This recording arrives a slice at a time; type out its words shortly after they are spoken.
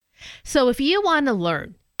So if you want to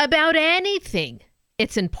learn about anything,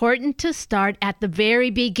 it's important to start at the very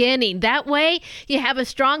beginning. That way, you have a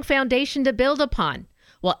strong foundation to build upon.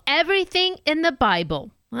 Well, everything in the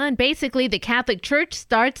Bible, and basically the Catholic Church,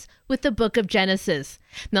 starts with the book of Genesis.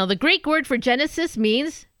 Now, the Greek word for Genesis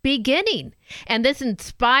means beginning. And this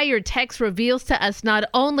inspired text reveals to us not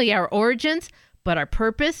only our origins, but our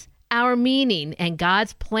purpose, our meaning, and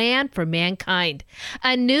God's plan for mankind.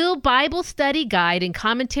 A new Bible study guide and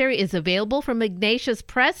commentary is available from Ignatius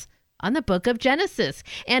Press on the book of Genesis.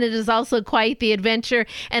 And it is also quite the adventure.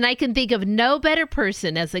 And I can think of no better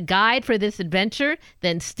person as a guide for this adventure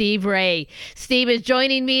than Steve Ray. Steve is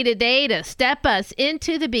joining me today to step us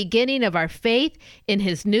into the beginning of our faith in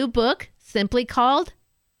his new book, simply called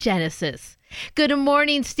Genesis. Good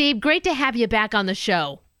morning, Steve. Great to have you back on the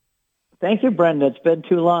show. Thank you, Brenda. It's been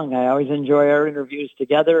too long. I always enjoy our interviews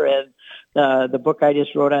together, and the book I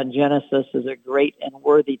just wrote on Genesis is a great and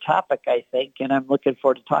worthy topic, I think, and I'm looking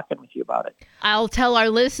forward to talking with you about it. I'll tell our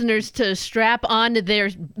listeners to strap on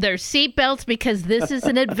their seatbelts because this is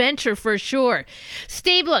an adventure for sure.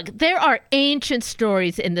 Steve, look, there are ancient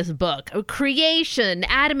stories in this book. Creation,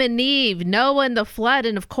 Adam and Eve, Noah and the flood,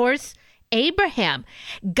 and of course, Abraham.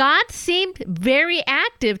 God seemed very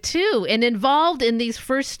active too and involved in these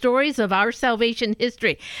first stories of our salvation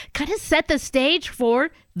history. Kind of set the stage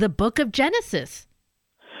for the book of Genesis.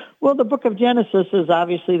 Well, the book of Genesis is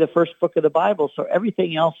obviously the first book of the Bible, so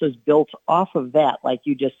everything else is built off of that, like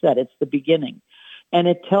you just said. It's the beginning. And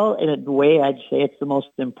in a way, I'd say it's the most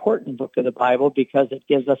important book of the Bible because it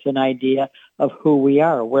gives us an idea of who we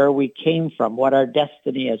are, where we came from, what our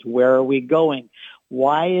destiny is, where are we going.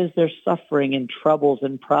 Why is there suffering and troubles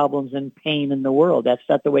and problems and pain in the world? That's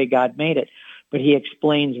not the way God made it. But he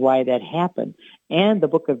explains why that happened. And the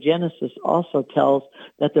book of Genesis also tells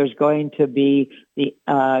that there's going to be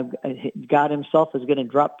God himself is going to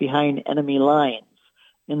drop behind enemy lines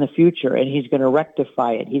in the future, and he's going to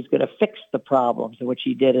rectify it. He's going to fix the problems, which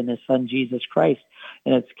he did in his son, Jesus Christ.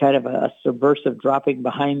 And it's kind of a subversive dropping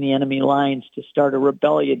behind the enemy lines to start a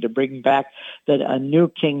rebellion, to bring back a new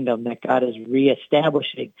kingdom that God is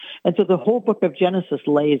reestablishing. And so the whole book of Genesis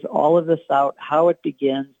lays all of this out, how it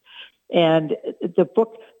begins. And the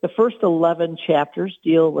first 11 chapters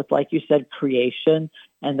deal with, like you said, creation,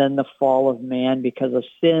 and then the fall of man because of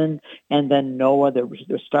sin, and then Noah, they're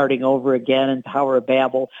starting over again, and Tower of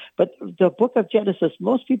Babel. But the book of Genesis,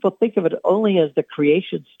 most people think of it only as the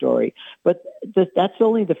creation story, but that's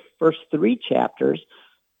only the first 3 chapters.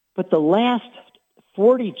 But the last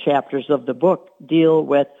 40 chapters of the book deal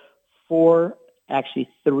with 4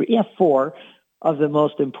 of the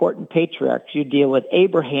most important patriarchs. You deal with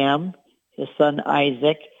Abraham, his son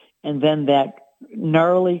Isaac, and then that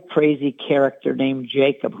gnarly, crazy character named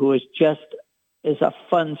Jacob, who is a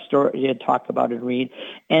fun story to talk about and read,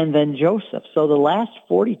 and then Joseph. So the last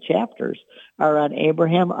 40 chapters are on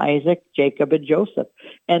Abraham, Isaac, Jacob, and Joseph.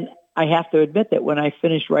 And I have to admit that when I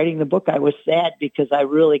finished writing the book, I was sad because I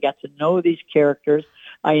really got to know these characters.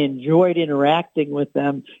 I enjoyed interacting with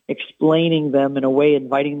them, explaining them in a way,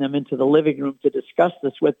 inviting them into the living room to discuss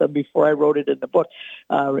this with them before I wrote it in the book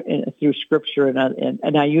through scripture.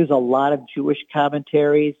 And I use a lot of Jewish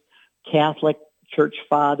commentaries, Catholic church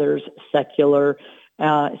fathers, secular.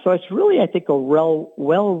 So it's really, I think, a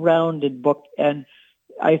well-rounded book. And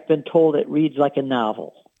I've been told it reads like a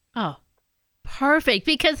novel. Oh, perfect,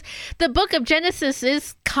 because the book of Genesis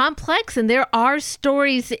is complex and there are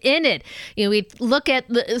stories in it. You know, we look at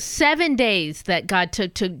the 7 days that God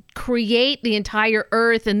took to create the entire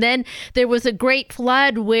earth, and then there was a great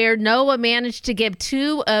flood where Noah managed to get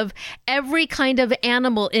 2 of every kind of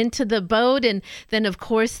animal into the boat, and then of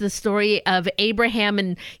course the story of Abraham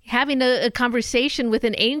and having a conversation with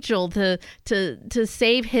an angel to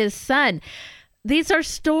save his son. These are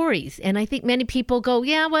stories, and I think many people go,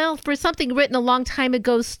 yeah, well, for something written a long time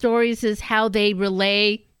ago, stories is how they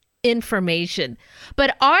relay information.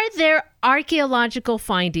 But are there archaeological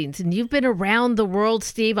findings? And you've been around the world,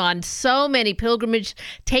 Steve, on so many pilgrimages,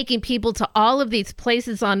 taking people to all of these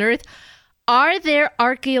places on Earth. Are there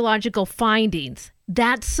archaeological findings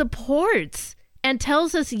that supports and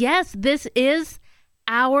tells us, yes, this is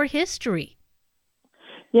our history?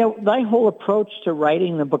 Yeah, my whole approach to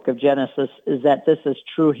writing the book of Genesis is that this is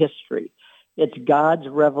true history. It's God's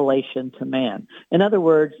revelation to man. In other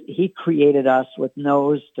words, he created us with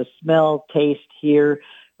nose to smell, taste, hear,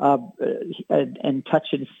 and touch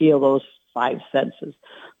and feel, those 5 senses.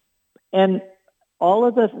 And all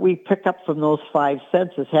of that we pick up from those 5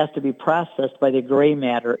 senses has to be processed by the gray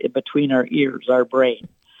matter in between our ears, our brain.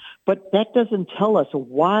 But that doesn't tell us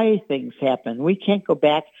why things happen. We can't go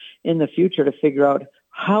back in the future to figure out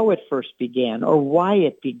how it first began or why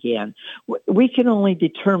it began. We can only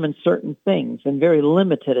determine certain things and very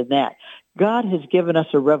limited in that. God has given us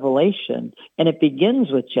a revelation, and it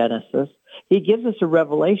begins with Genesis. He gives us a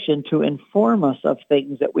revelation to inform us of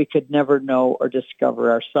things that we could never know or discover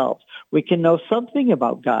ourselves. We can know something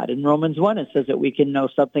about God. In Romans 1, it says that we can know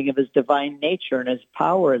something of his divine nature and his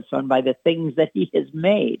power and so on by the things that he has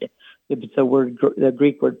made. It's the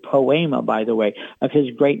Greek word poema, by the way, of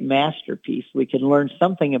his great masterpiece. We can learn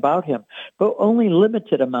something about him, but only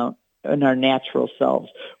limited amount in our natural selves.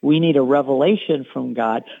 We need a revelation from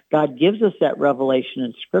God. God gives us that revelation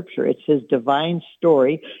in Scripture. It's his divine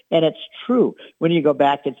story, and it's true. When you go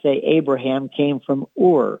back and say Abraham came from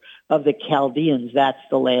Ur of the Chaldeans, that's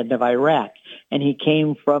the land of Iraq, and he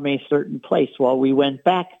came from a certain place. Well, we went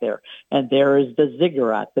back there, and there is the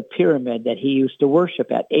ziggurat, the pyramid that he used to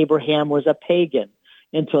worship at. Abraham was a pagan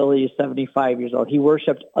until he was 75 years old. He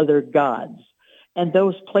worshiped other gods. And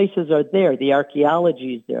those places are there. The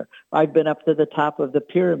archaeology is there. I've been up to the top of the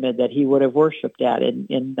pyramid that he would have worshipped at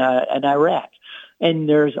in Iraq. And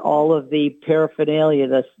there's all of the paraphernalia,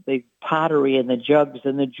 the pottery and the jugs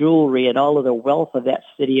and the jewelry and all of the wealth of that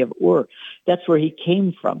city of Ur. That's where he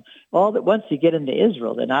came from. All that once you get into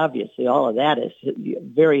Israel, then obviously all of that is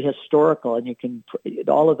very historical, and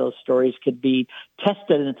all of those stories could be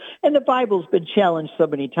tested. And the Bible's been challenged so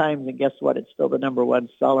many times, and guess what? It's still the number one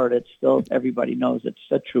seller, and everybody knows it's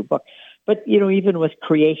a true book. But, even with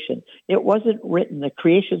creation, it wasn't written, the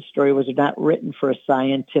creation story was not written for a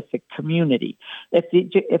scientific community.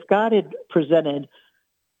 If God had presented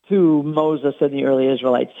to Moses and the early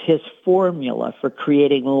Israelites his formula for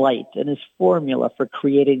creating light and his formula for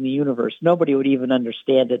creating the universe, nobody would even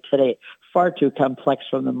understand it today. Far too complex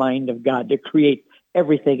from the mind of God to create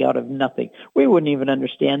everything out of nothing. We wouldn't even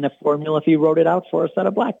understand the formula if he wrote it out for us on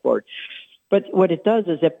a blackboard. But what it does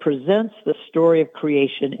is it presents the story of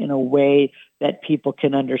creation in a way that people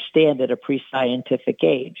can understand at a pre-scientific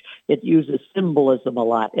age. It uses symbolism a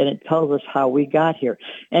lot, and it tells us how we got here.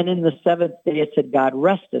 And in the seventh day, it said God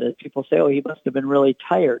rested. And people say, he must have been really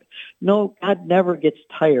tired. No, God never gets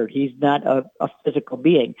tired. He's not a physical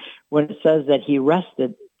being. When it says that he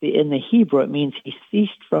rested, in the Hebrew, it means he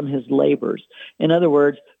ceased from his labors. In other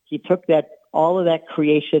words, he took all of that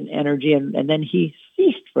creation energy, and then he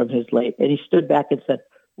ceased from his labor, and he stood back and said,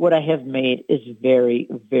 what I have made is very,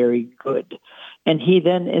 very good. And he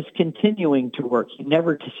then is continuing to work. He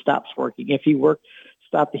never stops working. If he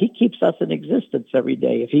stopped, he keeps us in existence every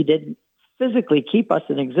day. If he didn't physically keep us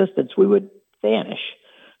in existence, we would vanish.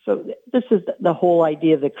 So this is the whole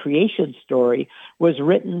idea of the creation story was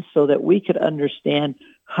written so that we could understand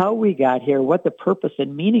how we got here, what the purpose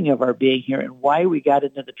and meaning of our being here, and why we got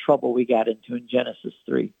into the trouble we got into in Genesis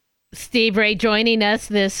 3. Steve Ray joining us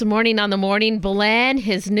this morning on The Morning Blend,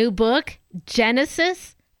 his new book,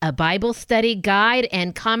 Genesis, a Bible study guide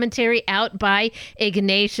and commentary, out by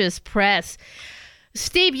Ignatius Press.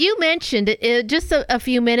 Steve, you mentioned just a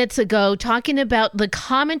few minutes ago talking about the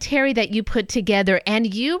commentary that you put together,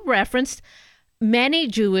 and you referenced many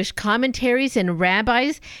Jewish commentaries and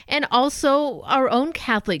rabbis, and also our own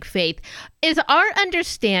Catholic faith. Is our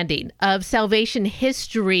understanding of salvation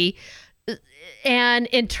history and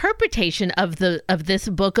interpretation of this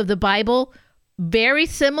book of the Bible very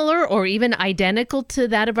similar or even identical to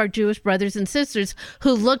that of our Jewish brothers and sisters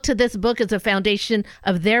who look to this book as a foundation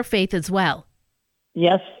of their faith as well?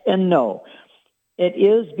 Yes and no. It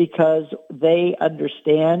is because they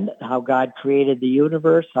understand how God created the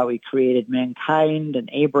universe, how he created mankind and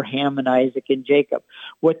Abraham and Isaac and Jacob.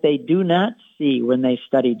 What they do not see when they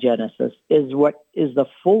study Genesis is what is the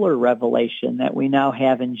fuller revelation that we now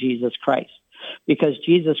have in Jesus Christ. Because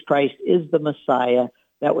Jesus Christ is the Messiah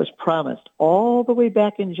that was promised all the way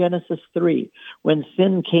back in Genesis 3 when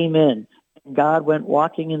sin came in. God went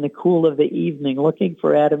walking in the cool of the evening looking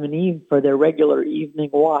for Adam and Eve for their regular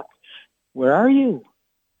evening walk. Where are you?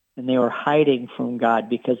 And they were hiding from God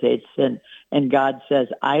because they had sinned. And God says,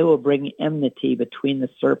 I will bring enmity between the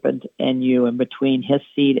serpent and you and between his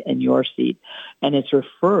seed and your seed. And it's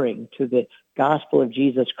referring to the gospel of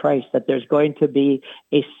Jesus Christ, that there's going to be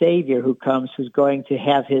a Savior who comes who's going to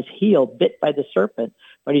have his heel bit by the serpent,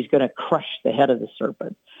 but he's going to crush the head of the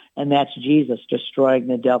serpent. And that's Jesus destroying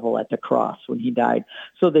the devil at the cross when he died.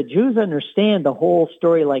 So the Jews understand the whole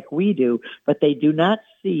story like we do, but they do not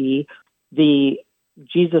see the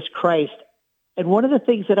Jesus Christ. And one of the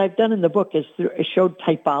things that I've done in the book is I showed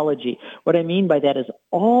typology. What I mean by that is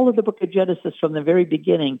all of the book of Genesis from the very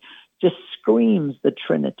beginning just screams the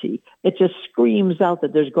Trinity. It just screams out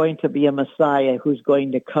that there's going to be a Messiah who's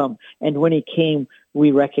going to come. And when he came,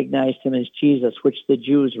 we recognized him as Jesus, which the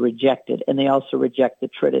Jews rejected, and they also reject the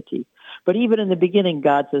Trinity. But even in the beginning,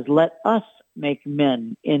 God says, let us make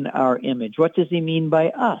men in our image. What does he mean by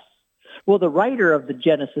us? Well, the writer of the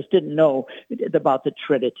Genesis didn't know about the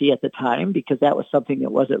Trinity at the time because that was something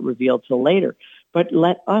that wasn't revealed till later. But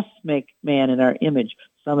let us make man in our image.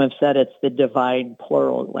 Some have said it's the divine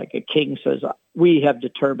plural, like a king says, we have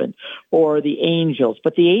determined, or the angels.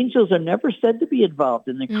 But the angels are never said to be involved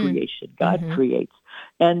in the creation. God creates.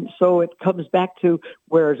 And so it comes back to,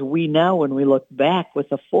 whereas we now, when we look back with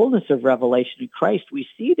the fullness of revelation in Christ, we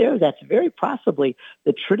see there that's very possibly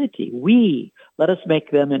the Trinity. Let us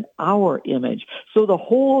make them in our image. So the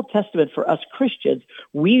whole Testament for us Christians,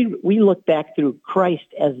 we look back through Christ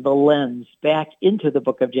as the lens back into the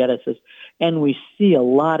book of Genesis, and we see a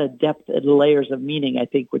lot of depth and layers of meaning, I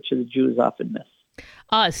think, which the Jews often miss.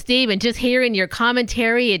 Steve, and just hearing your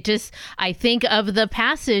commentary, I think of the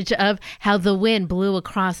passage of how the wind blew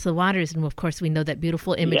across the waters. And of course, we know that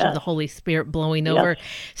beautiful image of the Holy Spirit blowing over.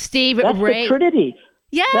 Steve, that's Ray. The Trinity.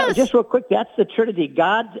 Yes. Just real quick, that's the Trinity.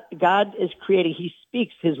 God is creating. He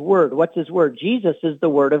speaks his word. What's his word? Jesus is the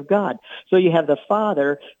word of God. So you have the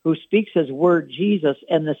Father who speaks his word, Jesus,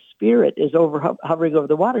 and the Spirit is hovering over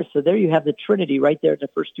the waters. So there you have the Trinity right there in the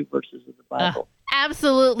first two verses of the Bible.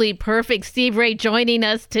 Absolutely perfect. Steve Ray joining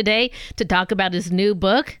us today to talk about his new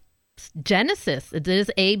book, Genesis. It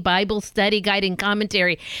is a Bible study guide and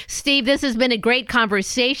commentary. Steve, this has been a great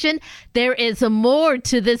conversation. There is more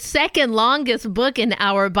to the second longest book in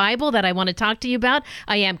our Bible that I want to talk to you about.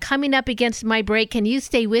 I am coming up against my break. Can you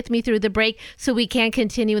stay with me through the break so we can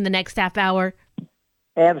continue in the next half hour?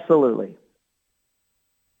 Absolutely.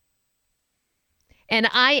 And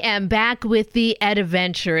I am back with the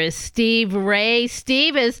adventurous Steve Ray.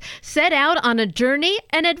 Steve is set out on a journey,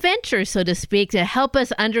 an adventure, so to speak, to help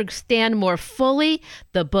us understand more fully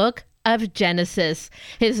the book of Genesis.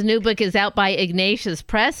 His new book is out by Ignatius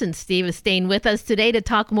Press, and Steve is staying with us today to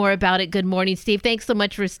talk more about it. Good morning, Steve. Thanks so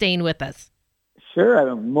much for staying with us. Sure,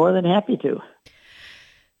 I'm more than happy to.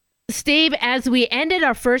 Steve, as we ended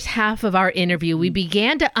our first half of our interview, we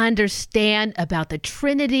began to understand about the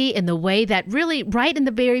Trinity in the way that really right in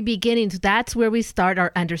the very beginnings, that's where we start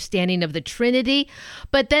our understanding of the Trinity,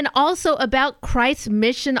 but then also about Christ's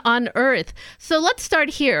mission on earth. So let's start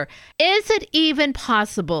here. Is it even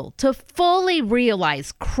possible to fully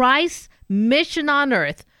realize Christ's mission on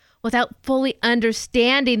earth without fully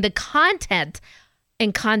understanding the content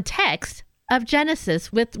and context of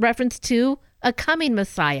Genesis with reference to a coming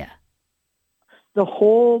Messiah? The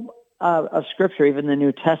whole of Scripture, even the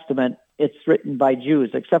New Testament, it's written by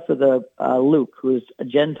Jews, except for the Luke, who is a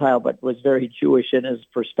Gentile but was very Jewish in his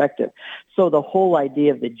perspective. So the whole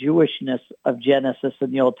idea of the Jewishness of Genesis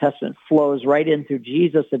in the Old Testament flows right into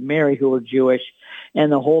Jesus and Mary, who were Jewish,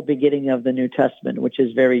 and the whole beginning of the New Testament, which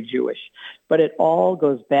is very Jewish. But it all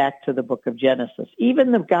goes back to the book of Genesis.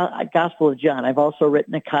 Even the Gospel of John. I've also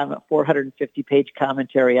written a 450-page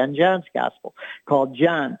commentary on John's Gospel called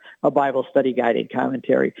John, a Bible study guide and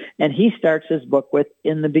commentary. And he starts his book with,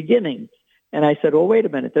 in the beginning. And I said, well, wait a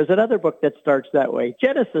minute. There's another book that starts that way.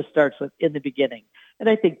 Genesis starts with in the beginning. And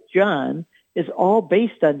I think John is all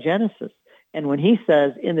based on Genesis. And when he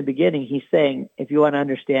says in the beginning, he's saying, if you want to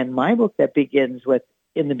understand my book that begins with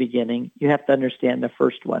in the beginning, you have to understand the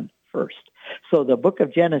first one first. So the book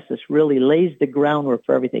of Genesis really lays the groundwork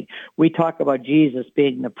for everything. We talk about Jesus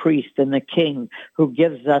being the priest and the king who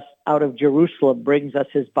gives us out of Jerusalem, brings us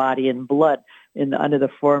his body and blood under the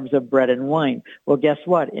forms of bread and wine. Well, guess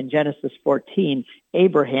what? In Genesis 14,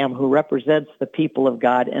 Abraham, who represents the people of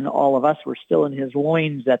God, and all of us were still in his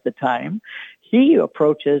loins at the time, he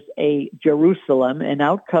approaches a Jerusalem, and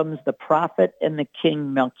out comes the prophet and the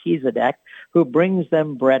king Melchizedek, who brings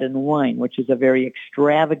them bread and wine, which is a very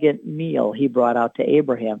extravagant meal he brought out to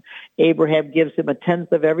Abraham. Abraham gives him a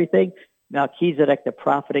tenth of everything. Melchizedek, the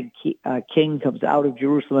prophet and king, comes out of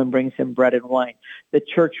Jerusalem and brings him bread and wine. The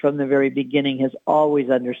church from the very beginning has always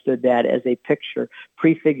understood that as a picture,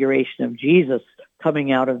 prefiguration of Jesus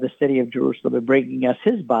coming out of the city of Jerusalem and bringing us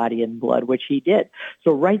his body and blood, which he did.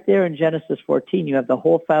 So right there in Genesis 14, you have the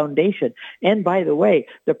whole foundation. And by the way,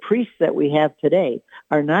 the priests that we have today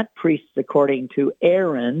are not priests according to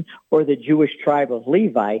Aaron or the Jewish tribe of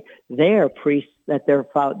Levi. They are priests that their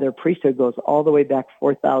priesthood goes all the way back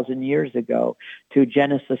 4,000 years ago to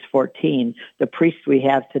Genesis 14. The priests we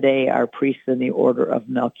have today are priests in the order of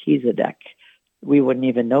Melchizedek. We wouldn't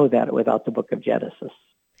even know that without the book of Genesis.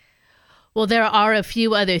 Well, there are a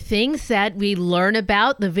few other things that we learn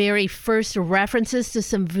about. The very first references to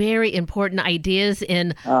some very important ideas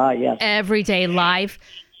in everyday life.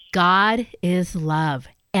 God is love.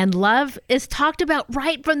 And love is talked about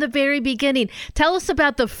right from the very beginning. Tell us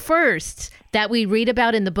about the first that we read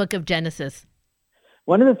about in the book of Genesis.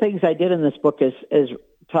 One of the things I did in this book is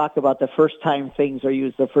talk about the first time things are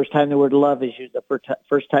used, the first time the word love is used, the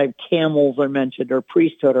first time camels are mentioned, or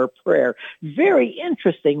priesthood, or prayer. Very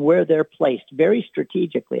interesting where they're placed, very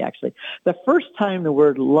strategically, actually. The first time the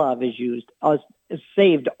word love is used is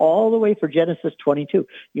saved all the way for Genesis 22.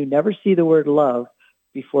 You never see the word love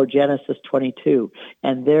before Genesis 22.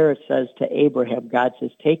 And there it says to Abraham, God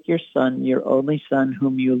says, take your son, your only son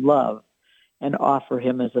whom you love, and offer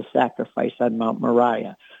him as a sacrifice on Mount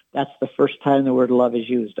Moriah. That's the first time the word love is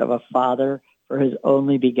used, of a father for his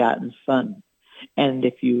only begotten son. And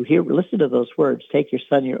if you listen to those words, take your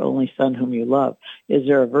son, your only son whom you love. Is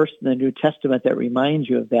there a verse in the New Testament that reminds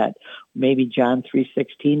you of that? Maybe John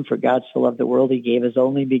 3:16, for God so loved the world, he gave his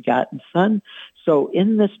only begotten son. So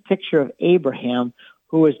in this picture of Abraham,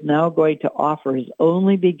 who is now going to offer his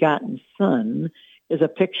only begotten son, is a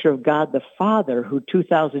picture of God the Father, who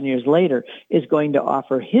 2,000 years later is going to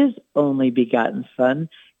offer his only begotten son.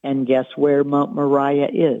 And guess where Mount Moriah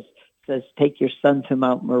is? It says, take your son to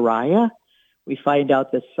Mount Moriah. We find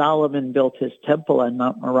out that Solomon built his temple on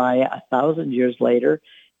Mount Moriah 1,000 years later.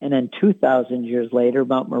 And then 2,000 years later,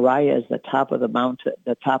 Mount Moriah is the top of the mountain,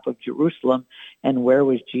 the top of Jerusalem. And where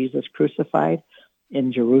was Jesus crucified?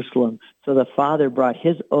 In Jerusalem. So the Father brought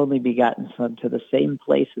his only begotten son to the same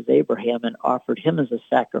place as Abraham and offered him as a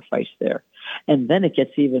sacrifice there. And then it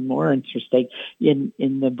gets even more interesting. In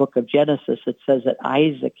the book of Genesis, it says that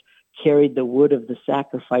Isaac carried the wood of the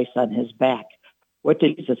sacrifice on his back. What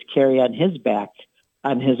did Jesus carry on his back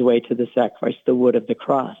on his way to the sacrifice? The wood of the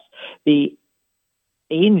cross. The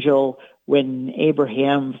angel, when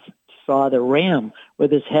Abraham saw the ram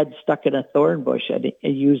with his head stuck in a thorn bush and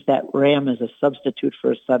used that ram as a substitute for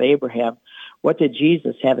his son Abraham, what did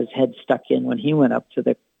Jesus have his head stuck in when he went up to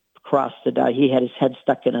the cross to die? He had his head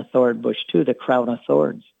stuck in a thorn bush too, the crown of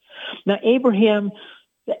thorns. Now Abraham,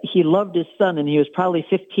 he loved his son, and he was probably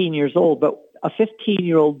 15 years old, but a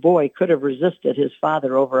 15-year-old boy could have resisted his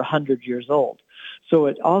father over 100 years old. So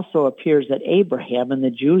it also appears that Abraham, and the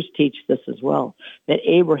Jews teach this as well, that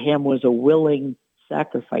Abraham was a willing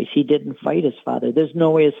sacrifice. He didn't fight his father. There's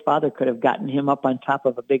no way his father could have gotten him up on top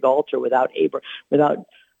of a big altar without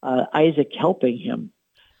Isaac helping him.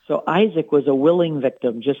 So Isaac was a willing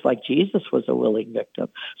victim, just like Jesus was a willing victim.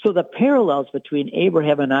 So the parallels between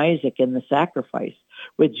Abraham and Isaac in the sacrifice,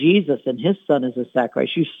 with Jesus and his son as a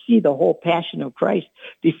sacrifice, you see the whole passion of Christ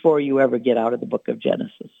before you ever get out of the book of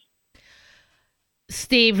Genesis.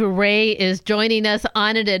 Steve Ray is joining us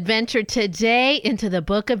on an adventure today into the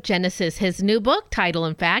book of Genesis. His new book title,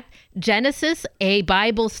 in fact, Genesis, a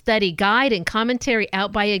Bible Study Guide and Commentary,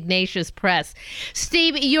 out by Ignatius Press.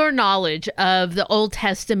 Steve, your knowledge of the Old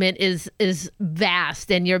Testament is vast,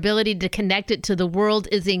 and your ability to connect it to the world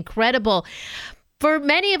is incredible. For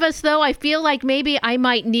many of us, though, I feel like maybe I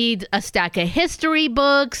might need a stack of history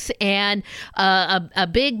books and a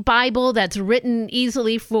big Bible that's written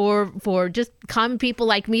easily for just common people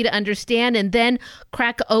like me to understand, and then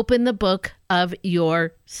crack open the book of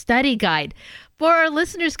your study guide. For our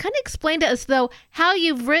listeners, kind of explain to us, though, how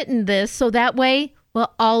you've written this so that way,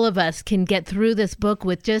 well, all of us can get through this book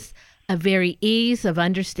with just a very ease of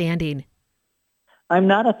understanding. I'm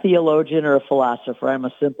not a theologian or a philosopher. I'm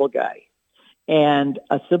a simple guy. And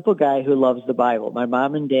a simple guy who loves the Bible. My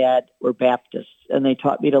mom and dad were Baptists, and they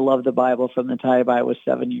taught me to love the Bible from the time I was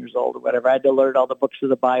 7 years old or whatever. I had to learn all the books of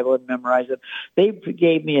the Bible and memorize them. They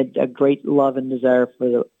gave me a great love and desire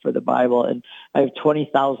for the Bible, and I have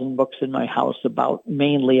 20,000 books in my house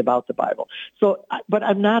mainly about the Bible. So, but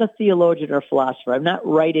I'm not a theologian or a philosopher. I'm not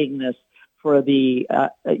writing this for the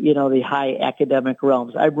high academic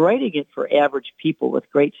realms. I'm writing it for average people with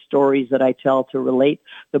great stories that I tell to relate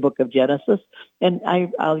the book of Genesis. And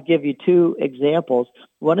I'll give you two examples.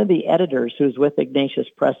 One of the editors who's with Ignatius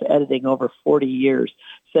Press editing over 40 years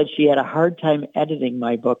said she had a hard time editing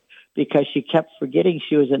my book because she kept forgetting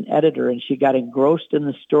she was an editor, and she got engrossed in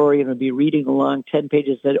the story and would be reading along 10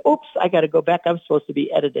 pages and said, oops, I got to go back. I'm supposed to be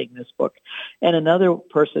editing this book. And another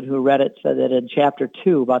person who read it said that in chapter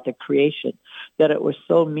 2 about the creation, that it was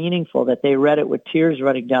so meaningful that they read it with tears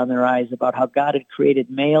running down their eyes about how God had created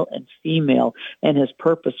male and female and his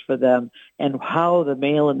purpose for them, and how the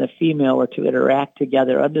male and the female were to interact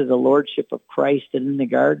together under the lordship of Christ and in the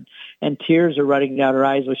garden. And tears are running down her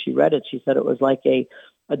eyes when she read it. She said it was like a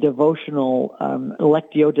devotional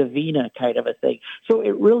Lectio Divina kind of a thing. So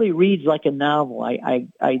it really reads like a novel.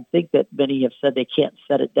 I think that many have said they can't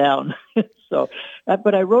set it down.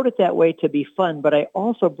 But I wrote it that way to be fun, but I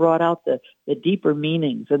also brought out the deeper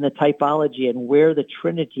meanings and the typology and where the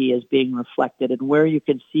Trinity is being reflected and where you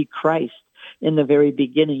can see Christ in the very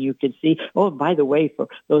beginning. You can see, oh, and by the way, for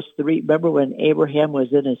those three, remember when Abraham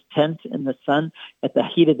was in his tent in the sun at the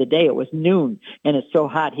heat of the day? It was noon, and it's so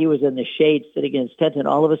hot. He was in the shade sitting in his tent, and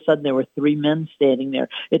all of a sudden there were three men standing there.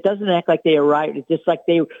 It doesn't act like they arrived. It's just like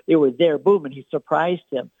they were there, boom, and he surprised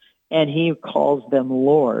him. And he calls them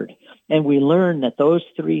Lord. And we learn that those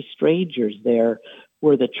three strangers there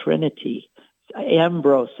were the Trinity.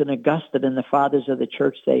 Ambrose and Augustine and the fathers of the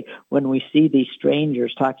church say, when we see these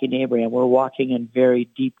strangers talking to Abraham, we're walking in very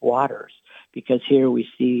deep waters, because here we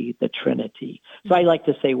see the Trinity. So I like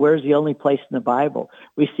to say, where's the only place in the Bible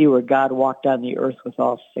we see where God walked on the earth with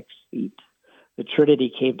all 6 feet? The Trinity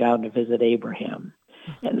came down to visit Abraham.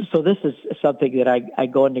 And so this is something that I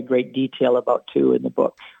go into great detail about, too, in the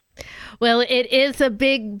book. Well, it is a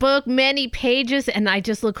big book, many pages, and I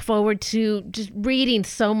just look forward to just reading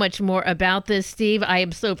so much more about this, Steve. I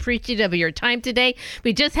am so appreciative of your time today.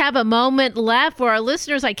 We just have a moment left for our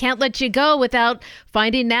listeners. I can't let you go without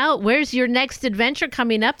finding out where's your next adventure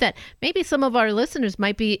coming up that maybe some of our listeners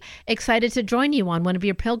might be excited to join you on one of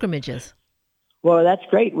your pilgrimages. Well, that's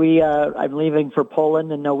great. I'm leaving for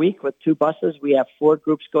Poland in a week with 2 buses. We have 4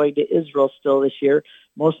 groups going to Israel still this year.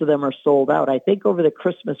 Most of them are sold out. I think over the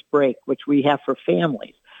Christmas break, which we have for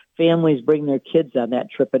families bring their kids on that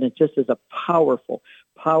trip, and it just is a powerful,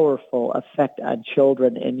 powerful effect on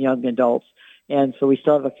children and young adults. And so we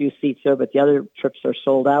still have a few seats there, but the other trips are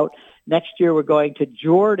sold out. Next year, we're going to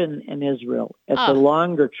Jordan and Israel. It's a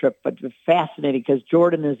longer trip, but fascinating, because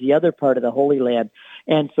Jordan is the other part of the Holy Land.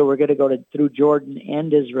 And so we're going to go through Jordan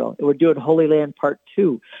and Israel. We're doing Holy Land Part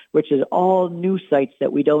 2, which is all new sites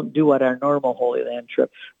that we don't do on our normal Holy Land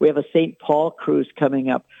trip. We have a St. Paul cruise coming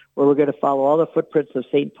up, where we're going to follow all the footprints of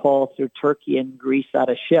St. Paul through Turkey and Greece on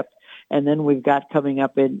a ship. And then we've got coming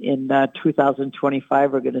up in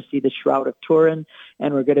 2025, we're going to see the Shroud of Turin,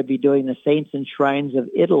 and we're going to be doing the Saints and Shrines of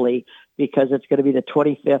Italy, because it's going to be the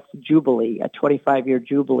 25th Jubilee, a 25-year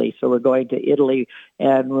Jubilee. So we're going to Italy,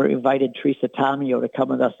 and we're invited Teresa Tomeo to come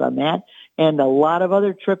with us on that. And a lot of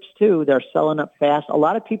other trips, too. They're selling up fast. A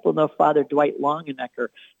lot of people know Father Dwight Longenecker.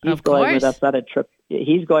 He's going with us on a trip.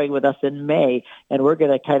 He's going with us in May, and we're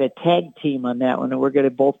going to kind of tag team on that one, and we're going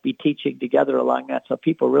to both be teaching together along that. So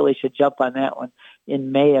people really should jump on that one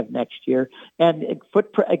in May of next year. And go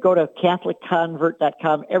to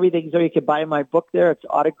CatholicConvert.com. Everything's there. You can buy my book there. It's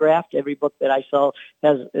autographed. Every book that I sell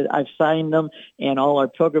I've signed them, and all our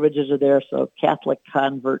pilgrimages are there. So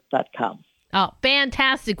CatholicConvert.com. Oh,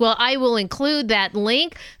 fantastic. Well, I will include that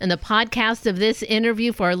link in the podcast of this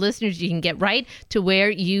interview for our listeners. You can get right to where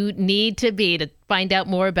you need to be to find out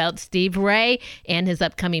more about Steve Ray and his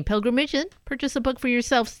upcoming pilgrimage, and purchase a book for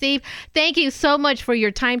yourself. Steve, thank you so much for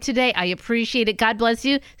your time today. I appreciate it. God bless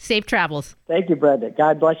you. Safe travels. Thank you, Brenda.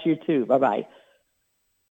 God bless you too. Bye-bye.